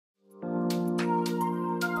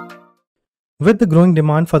With the growing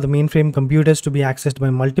demand for the mainframe computers to be accessed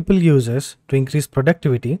by multiple users to increase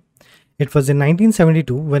productivity, it was in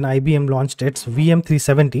 1972 when IBM launched its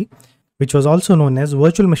VM370, which was also known as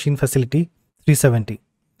Virtual Machine Facility 370.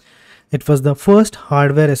 It was the first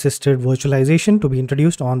hardware-assisted virtualization to be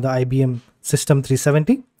introduced on the IBM System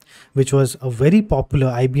 370, which was a very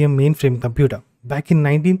popular IBM mainframe computer back in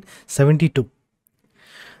 1972.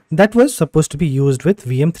 That was supposed to be used with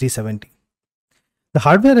VM370. The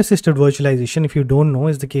hardware-assisted virtualization, if you don't know,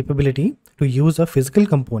 is the capability to use a physical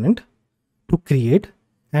component to create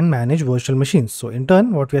and manage virtual machines. So in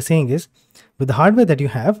turn, what we are saying is, with the hardware that you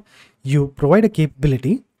have, you provide a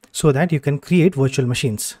capability so that you can create virtual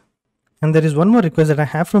machines. And there is one more request that I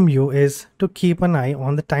have from you is to keep an eye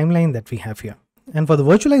on the timeline that we have here. And for the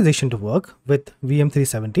virtualization to work with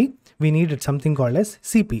VM370, we needed something called as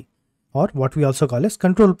CP, or what we also call as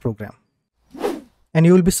control program. And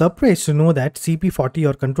you will be surprised to know that CP40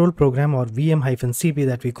 or control program, or VM-CP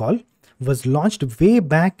that we call, was launched way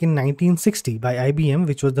back in 1960 by IBM,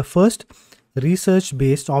 which was the first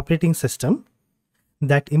research-based operating system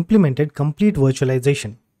that implemented complete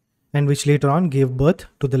virtualization, and which later on gave birth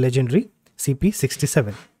to the legendary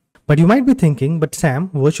CP67. But you might be thinking, but Sam,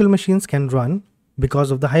 virtual machines can run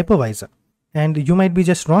because of the hypervisor. And you might be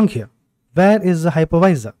just wrong here. Where is the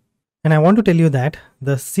hypervisor? And I want to tell you that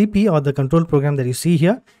the CP, or the control program that you see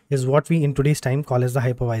here, is what we in today's time call as the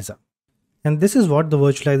hypervisor. And this is what the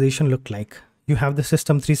virtualization looked like. You have the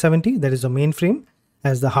System 370, that is the mainframe,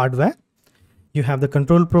 as the hardware. You have the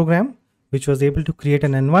control program, which was able to create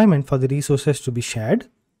an environment for the resources to be shared.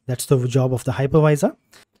 That's the job of the hypervisor.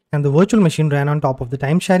 And the virtual machine ran on top of the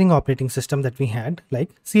time-sharing operating system that we had,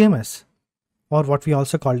 like CMS, or what we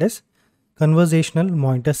also called as conversational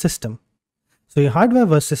monitor system. So your hardware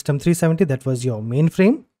was System 370, that was your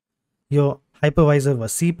mainframe. Your hypervisor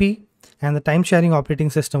was CP, and the time-sharing operating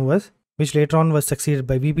system was, which later on was succeeded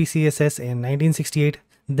by VPCSS in 1968.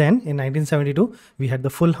 Then in 1972, we had the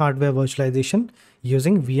full hardware virtualization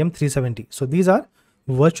using VM370. So these are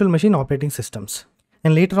virtual machine operating systems.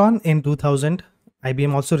 And later on in 2000,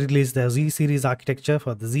 IBM also released the Z series architecture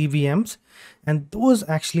for the ZVMs, and those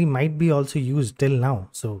actually might be also used till now.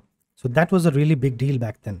 So that was a really big deal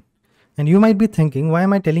back then. And you might be thinking, why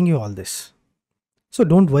am I telling you all this? So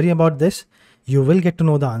don't worry about this. You will get to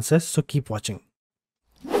know the answers, so keep watching.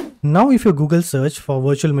 Now if you Google search for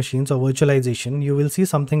virtual machines or virtualization, you will see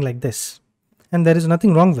something like this. And there is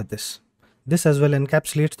nothing wrong with this. This as well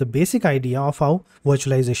encapsulates the basic idea of how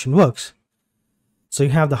virtualization works. So you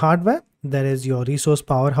have the hardware, that is your resource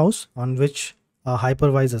powerhouse on which a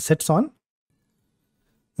hypervisor sits on.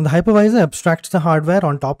 And the hypervisor abstracts the hardware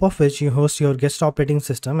on top of which you host your guest operating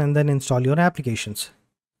system and then install your applications.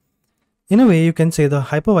 In a way, you can say the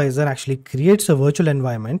hypervisor actually creates a virtual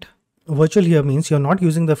environment. Virtual here means you're not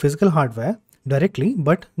using the physical hardware directly,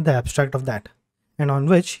 but the abstract of that, and on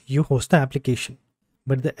which you host the application.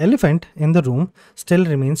 But the elephant in the room still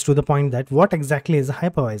remains to the point that what exactly is a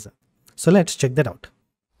hypervisor? So let's check that out.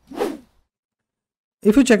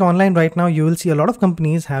 If you check online right now, you will see a lot of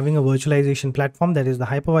companies having a virtualization platform that is the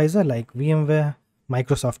hypervisor, like VMware,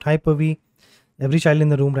 Microsoft Hyper-V. Every child in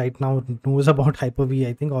the room right now knows about Hyper-V,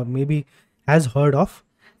 I think, or maybe has heard of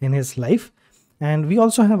in his life. And we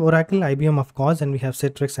also have Oracle, IBM, of course, and we have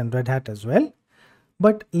Citrix and Red Hat as well.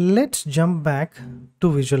 But let's jump back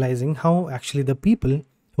to visualizing how actually the people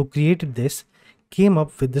who created this came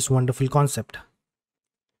up with this wonderful concept.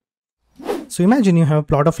 So imagine you have a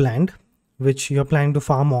plot of land which you're planning to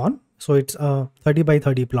farm on. So it's a 30 by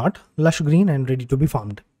 30 plot, lush green and ready to be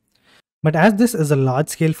farmed. But as this is a large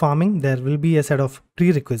scale farming, there will be a set of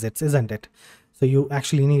prerequisites, isn't it? So you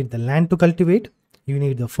actually need the land to cultivate, you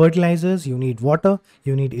need the fertilizers, you need water,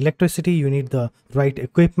 you need electricity, you need the right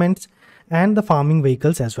equipment and the farming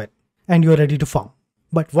vehicles as well. And you're ready to farm.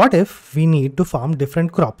 But what if we need to farm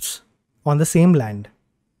different crops on the same land?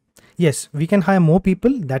 Yes, we can hire more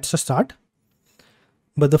people, that's a start.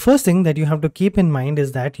 But the first thing that you have to keep in mind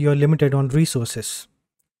is that you're limited on resources.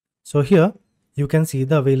 So here you can see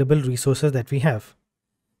the available resources that we have.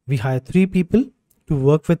 We hire 3 people to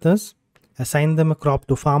work with us, assign them a crop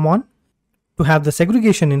to farm on. To have the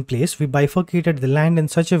segregation in place, we bifurcated the land in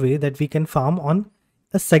such a way that we can farm on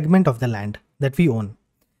a segment of the land that we own.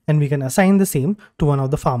 And we can assign the same to one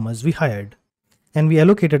of the farmers we hired. And we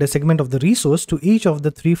allocated a segment of the resource to each of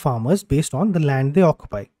the 3 farmers based on the land they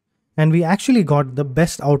occupy. And we actually got the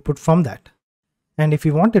best output from that. And if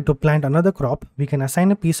we wanted to plant another crop, we can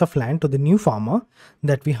assign a piece of land to the new farmer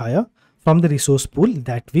that we hire from the resource pool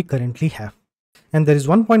that we currently have. And there is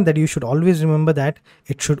one point that you should always remember, that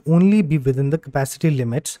it should only be within the capacity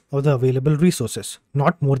limits of the available resources,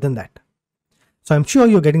 not more than that. So I'm sure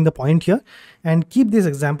you're getting the point here, and keep this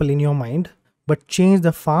example in your mind, but change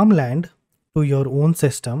the farmland to your own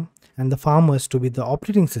system and the farmers to be the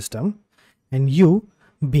operating system and you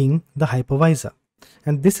being the hypervisor.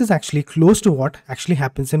 And this is actually close to what actually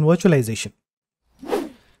happens in virtualization.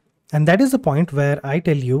 And that is the point where I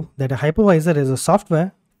tell you that a hypervisor is a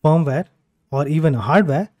software, firmware, or even a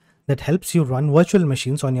hardware that helps you run virtual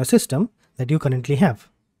machines on your system that you currently have.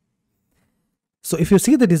 So if you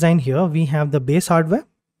see the design here, we have the base hardware,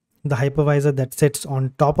 the hypervisor that sits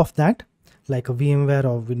on top of that, like a VMware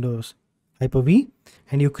or Windows Hyper-V,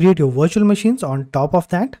 and you create your virtual machines on top of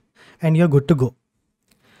that, and you're good to go.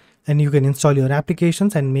 And you can install your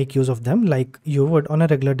applications and make use of them like you would on a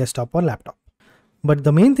regular desktop or laptop. But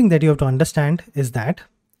the main thing that you have to understand is that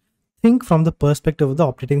think from the perspective of the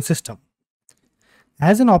operating system.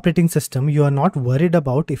 As an operating system, you are not worried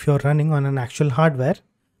about if you're running on an actual hardware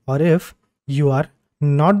or if you are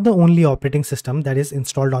not the only operating system that is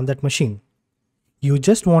installed on that machine. You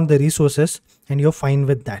just want the resources and you're fine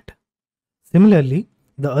with that. Similarly,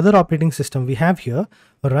 the other operating system we have here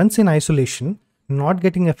runs in isolation, not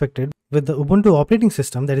getting affected with the Ubuntu operating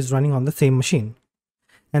system that is running on the same machine.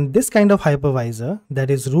 And this kind of hypervisor that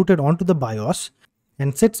is rooted onto the BIOS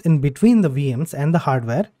and sits in between the VMs and the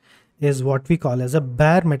hardware is what we call as a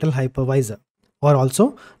bare metal hypervisor, or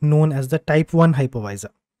also known as the type 1 hypervisor.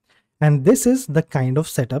 And this is the kind of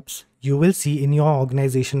setups you will see in your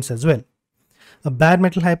organizations as well. A bare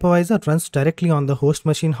metal hypervisor runs directly on the host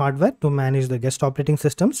machine hardware to manage the guest operating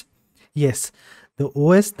systems. Yes, the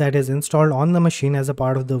OS that is installed on the machine as a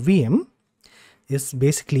part of the VM is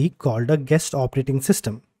basically called a guest operating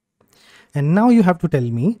system. And now you have to tell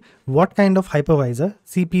me what kind of hypervisor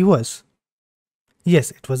CP was.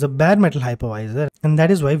 Yes, it was a bare metal hypervisor, and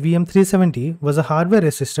that is why VM370 was a hardware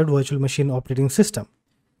assisted virtual machine operating system.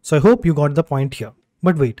 So I hope you got the point here.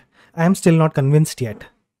 But wait, I am still not convinced yet.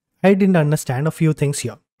 I didn't understand a few things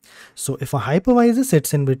here. So if a hypervisor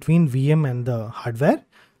sits in between VM and the hardware,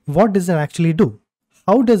 what does it actually do?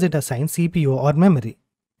 How does it assign CPU or memory?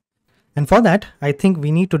 And for that, I think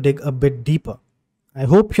we need to dig a bit deeper. I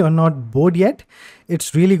hope you're not bored yet.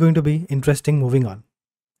 It's really going to be interesting moving on.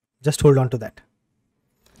 Just hold on to that.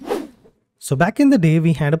 So back in the day,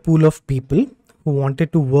 we had a pool of people who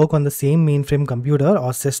wanted to work on the same mainframe computer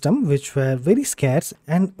or system, which were very scarce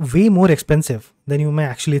and way more expensive than you may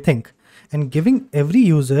actually think. And giving every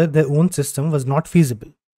user their own system was not feasible.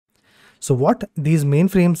 So what these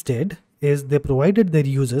mainframes did is they provided their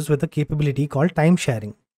users with a capability called time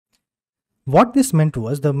sharing. What this meant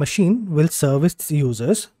was the machine will service its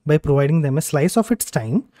users by providing them a slice of its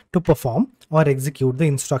time to perform or execute the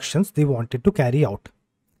instructions they wanted to carry out.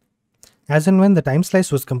 As and when the time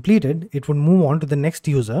slice was completed, it would move on to the next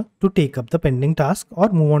user to take up the pending task or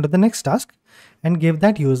move on to the next task and give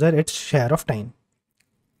that user its share of time.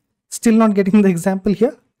 Still not getting the example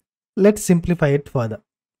here? Let's simplify it further.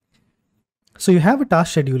 So you have a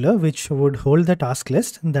task scheduler which would hold the task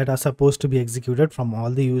list that are supposed to be executed from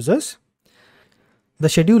all the users. The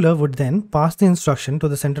scheduler would then pass the instruction to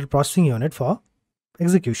the central processing unit for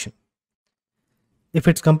execution. If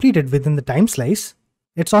it's completed within the time slice,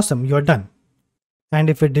 it's awesome, you're done. And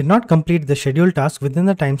if it did not complete the scheduled task within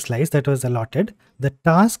the time slice that was allotted, the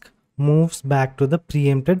task moves back to the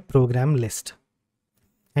preempted program list.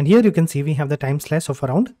 And here you can see we have the time slice of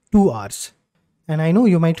around 2 hours. And I know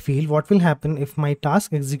you might feel what will happen if my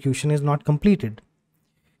task execution is not completed.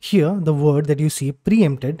 Here, the word that you see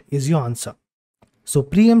preempted is your answer. So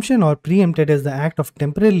preemption or preempted is the act of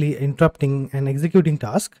temporarily interrupting an executing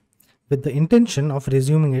task with the intention of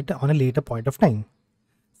resuming it on a later point of time.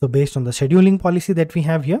 So based on the scheduling policy that we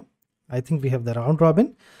have here, I think we have the round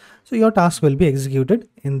robin. So your task will be executed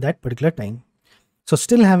in that particular time. So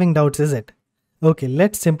still having doubts, is it? Okay,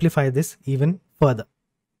 let's simplify this even further.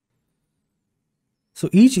 So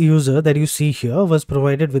each user that you see here was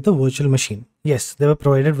provided with a virtual machine. Yes, they were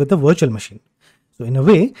provided with a virtual machine. So in a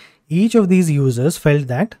way, each of these users felt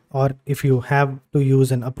that, or if you have to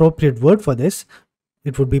use an appropriate word for this,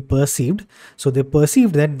 it would be perceived. So they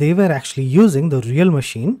perceived that they were actually using the real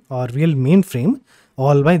machine or real mainframe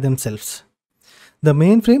all by themselves. The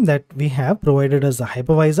mainframe that we have provided as a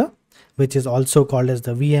hypervisor, which is also called as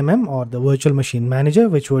the VMM or the virtual machine manager,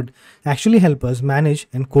 which would actually help us manage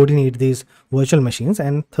and coordinate these virtual machines,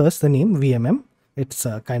 and thus the name VMM. It's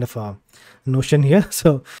a kind of a notion here.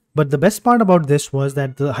 But the best part about this was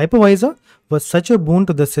that the hypervisor was such a boon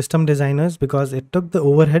to the system designers because it took the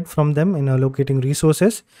overhead from them in allocating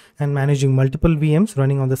resources and managing multiple VMs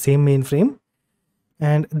running on the same mainframe,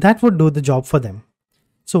 and that would do the job for them.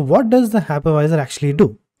 So what does the hypervisor actually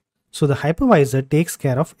do? So the hypervisor takes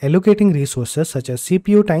care of allocating resources such as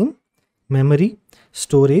CPU time, memory,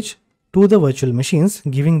 storage to the virtual machines,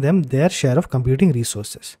 giving them their share of computing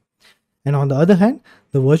resources. And on the other hand,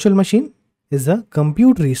 the virtual machine is a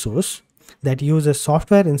compute resource that uses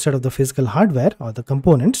software instead of the physical hardware or the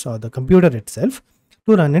components or the computer itself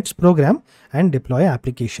to run its program and deploy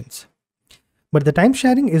applications. But the time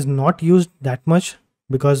sharing is not used that much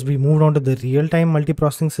because we moved on to the real-time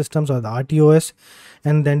multiprocessing systems or the RTOS,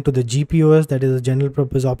 and then to the GPOS, that is the general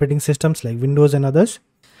purpose operating systems like Windows and others.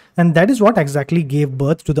 And that is what exactly gave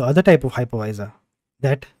birth to the other type of hypervisor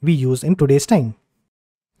that we use in today's time.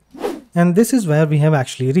 And this is where we have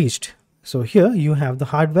actually reached. So here you have the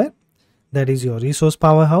hardware, that is your resource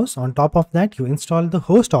powerhouse. On top of that, you install the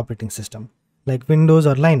host operating system like Windows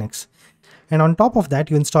or Linux. And on top of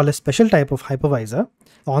that, you install a special type of hypervisor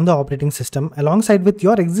on the operating system alongside with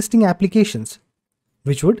your existing applications,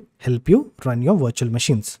 which would help you run your virtual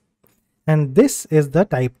machines. And this is the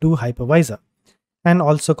type 2 hypervisor, and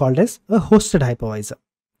also called as a hosted hypervisor.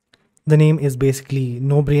 The name is basically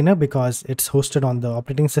no-brainer because it's hosted on the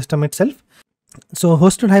operating system itself. So a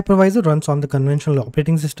hosted hypervisor runs on the conventional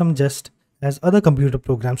operating system just as other computer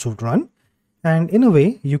programs would run. And in a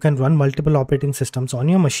way, you can run multiple operating systems on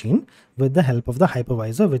your machine with the help of the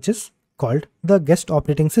hypervisor, which is called the guest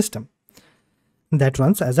operating system that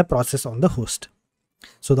runs as a process on the host.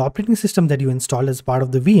 So the operating system that you install as part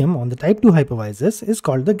of the VM on the type 2 hypervisors is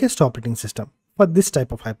called the guest operating system for this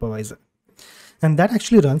type of hypervisor. And that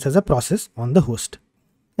actually runs as a process on the host.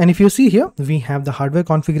 And if you see here, we have the hardware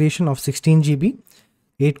configuration of 16 GB,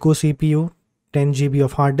 8-core CPU, 10 GB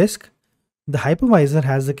of hard disk. The hypervisor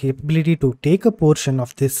has the capability to take a portion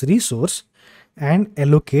of this resource and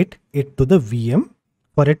allocate it to the VM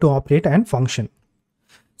for it to operate and function.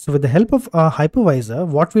 So with the help of a hypervisor,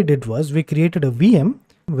 what we did was we created a VM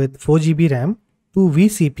with 4 GB RAM, 2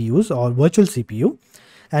 vCPUs or virtual CPU,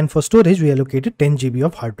 and for storage we allocated 10 GB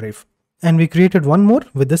of hard drive. And we created one more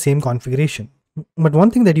with the same configuration. But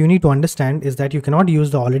one thing that you need to understand is that you cannot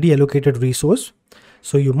use the already allocated resource.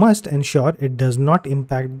 So you must ensure it does not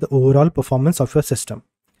impact the overall performance of your system.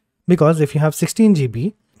 Because if you have 16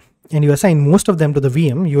 GB and you assign most of them to the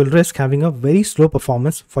VM, you will risk having a very slow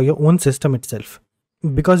performance for your own system itself.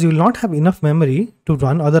 Because you will not have enough memory to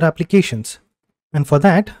run other applications. And for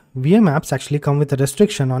that, VM apps actually come with a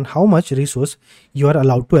restriction on how much resource you are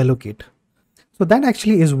allowed to allocate. So that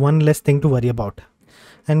actually is one less thing to worry about.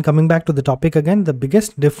 And coming back to the topic again, the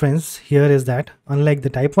biggest difference here is that unlike the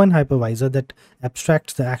type 1 hypervisor that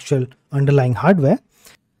abstracts the actual underlying hardware,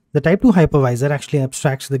 the type 2 hypervisor actually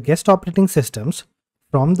abstracts the guest operating systems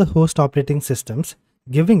from the host operating systems,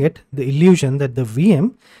 giving it the illusion that the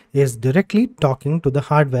VM is directly talking to the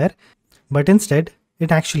hardware, but instead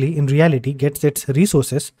it actually in reality gets its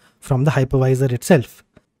resources from the hypervisor itself.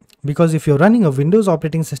 Because if you're running a Windows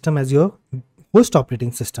operating system as your host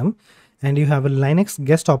operating system, and you have a Linux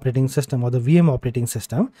guest operating system or the VM operating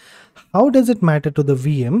system, how does it matter to the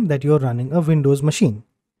VM that you're running a Windows machine?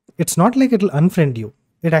 It's not like it'll unfriend you.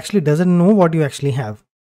 It actually doesn't know what you actually have.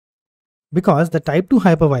 Because the type 2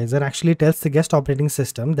 hypervisor actually tells the guest operating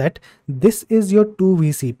system that this is your 2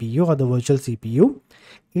 vCPU or the virtual CPU,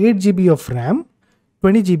 8 GB of RAM,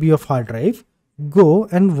 20 GB of hard drive, go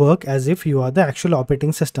and work as if you are the actual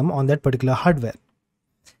operating system on that particular hardware.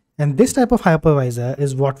 And this type of hypervisor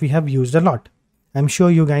is what we have used a lot. I'm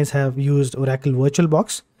sure you guys have used Oracle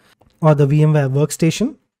VirtualBox or the VMware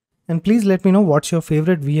Workstation. And please let me know what's your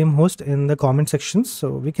favorite VM host in the comment section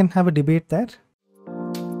so we can have a debate there.